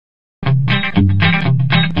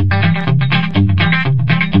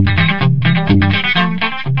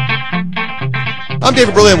I'm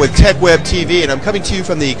David Berlin with TechWeb TV, and I'm coming to you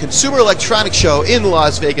from the Consumer Electronics Show in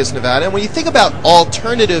Las Vegas, Nevada. And when you think about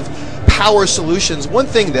alternative power solutions, one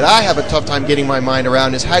thing that I have a tough time getting my mind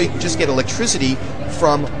around is how you just get electricity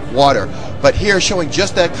from water. But here, showing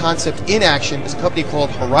just that concept in action, is a company called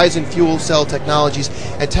Horizon Fuel Cell Technologies.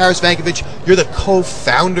 And Taras Vankovic, you're the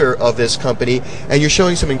co-founder of this company, and you're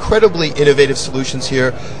showing some incredibly innovative solutions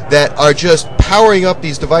here that are just powering up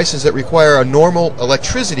these devices that require a normal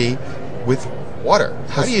electricity with water.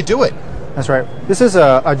 How do you do it? That's right. This is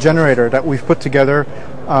a generator that we've put together,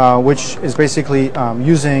 which is basically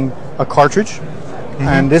using a cartridge,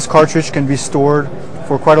 and this cartridge can be stored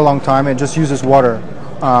for quite a long time. It just uses water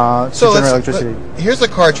to generate electricity. Here's the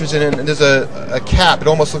cartridge, and there's a cap. It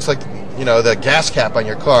almost looks like, you know, the gas cap on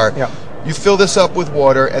your car. Yeah. You fill this up with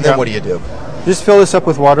water, and then what do you do? Just fill this up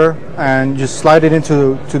with water and just slide it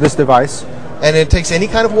into this device. And it takes any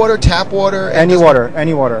kind of water, tap water? Any water,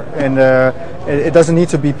 and it doesn't need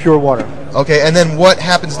to be pure water. Okay, and then what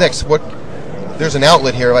happens next? There's an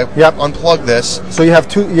outlet here. If I unplug this. So you have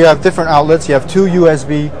different outlets. You have two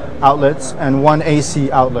USB outlets and one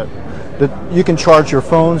AC outlet. You can charge your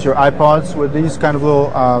phones, your iPods with these kind of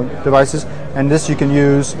little devices, and this you can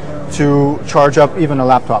use to charge up even a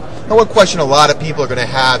laptop. Now, one question a lot of people are going to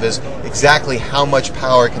have is exactly how much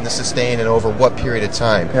power can this sustain and over what period of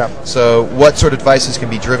time? Yeah. So what sort of devices can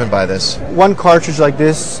be driven by this? One cartridge like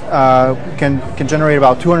this can generate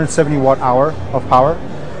about 270 watt-hour of power,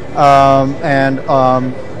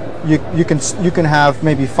 you can have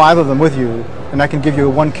maybe 5 of them with you, and that can give you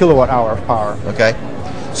 1 kilowatt-hour of power. Okay.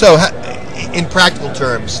 So in practical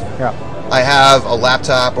terms, I have a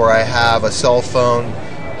laptop or I have a cell phone.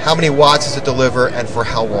 How many watts does it deliver, and for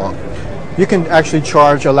how long? You can actually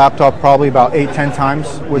charge a laptop probably about 8-10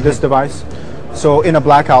 times with this device. So in a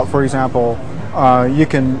blackout, for example, you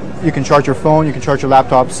can charge your phone, you can charge your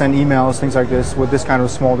laptop, send emails, things like this with this kind of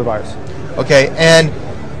small device. Okay, and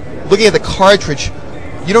looking at the cartridge,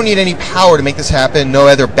 you don't need any power to make this happen, no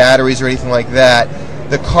other batteries or anything like that.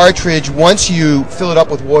 The cartridge, once you fill it up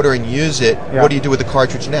with water and use it, what do you do with the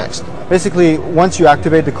cartridge next? Basically, once you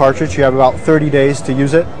activate the cartridge, you have about 30 days to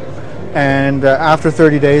use it, and after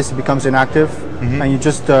 30 days, it becomes inactive, and you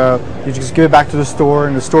just give it back to the store,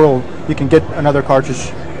 and the store you can get another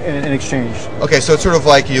cartridge in exchange. Okay, so it's sort of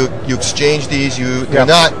like you exchange these. You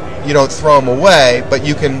don't throw them away, but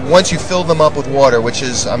you can, once you fill them up with water, which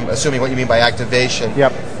is, I'm assuming, what you mean by activation.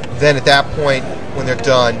 Then at that point, when they're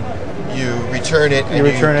done, you return it and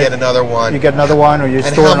you get another one. You get another one, or you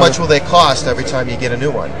store another. And how much will they cost every time you get a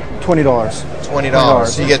new one? $20. $20.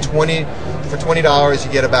 So you get for $20.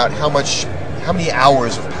 You get about how many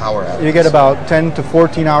hours of power out of You get about 10 to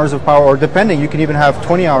 14 hours of power, or depending, you can even have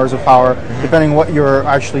 20 hours of power, depending what you're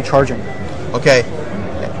actually charging. Okay.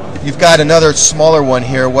 You've got another smaller one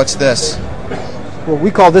here. What's this? Well,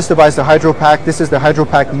 we call this device the Hydro Pack. This is the Hydro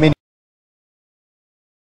Pack Mini.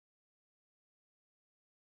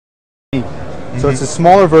 So it's a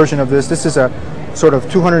smaller version of this. This is a sort of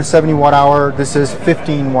 270 watt-hour. This is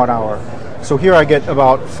 15 watt-hour. So here I get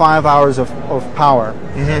about 5 hours of power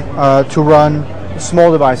to run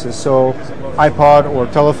small devices, so iPod or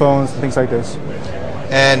telephones, things like this.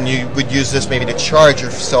 And you would use this maybe to charge your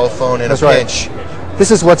cell phone in a pinch. Right. This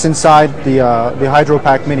is what's inside the Hydro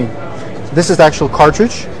Pack Mini. This is the actual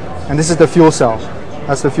cartridge, and this is the fuel cell.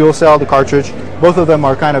 That's the fuel cell, the cartridge. Both of them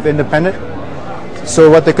are kind of independent.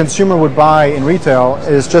 So what the consumer would buy in retail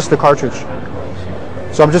is just the cartridge.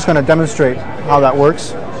 So I'm just going to demonstrate how that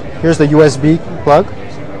works. Here's the USB plug.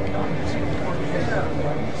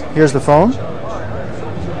 Here's the phone.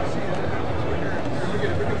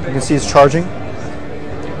 You can see it's charging.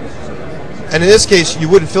 And in this case, you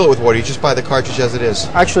wouldn't fill it with water. You just buy the cartridge as it is.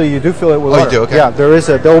 Actually, you do fill it with water. You do? Okay. Yeah, there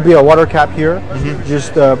will be a water cap here.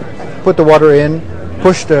 Just put the water in,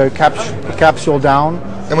 push the capsule down.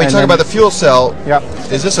 And when you talk about the fuel cell,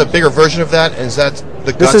 is this a bigger version of that? Is that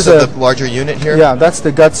the guts of the larger unit here? Yeah, that's the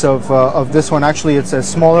guts of this one. Actually, it's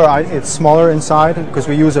smaller. It's smaller inside because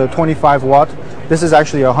we use a 25 watt. This is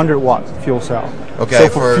actually a 100 watt fuel cell. Okay, so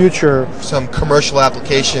for future some commercial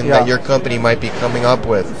application that your company might be coming up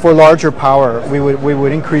with. For larger power, we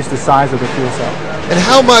would increase the size of the fuel cell. And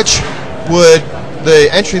how much would the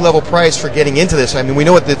entry-level price for getting into this? I mean, we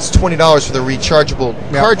know it's $20 for the rechargeable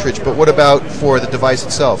cartridge, but what about for the device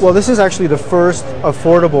itself? Well, this is actually the first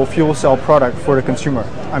affordable fuel cell product for the consumer.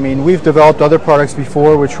 I mean, we've developed other products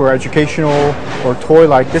before which were educational or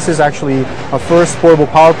toy-like. This is actually a first portable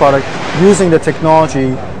power product using the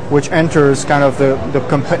technology which enters kind of the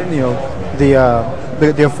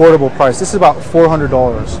affordable price. This is about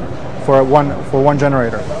 $400 for one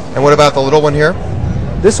generator. And what about the little one here?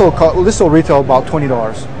 This will retail about $20.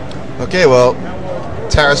 Okay, well,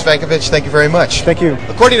 Taras Vankovich, thank you very much. Thank you.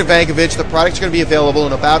 According to Vankovich, the product's going to be available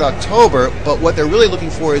in about October, but what they're really looking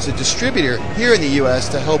for is a distributor here in the U.S.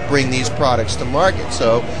 to help bring these products to market.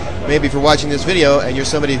 So maybe if you're watching this video and you're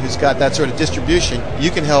somebody who's got that sort of distribution,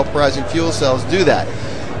 you can help Horizon Fuel Cells do that.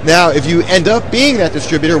 Now, if you end up being that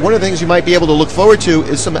distributor, one of the things you might be able to look forward to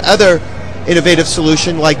is some other innovative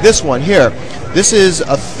solution like this one here. This is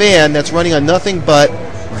a fan that's running on nothing but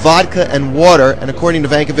vodka and water, and according to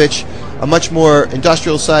Vankovich, a much more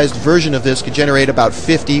industrial-sized version of this could generate about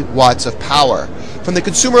 50 watts of power. From the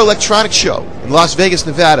Consumer Electronics Show in Las Vegas,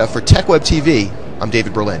 Nevada, for TechWeb TV, I'm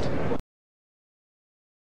David Berlind.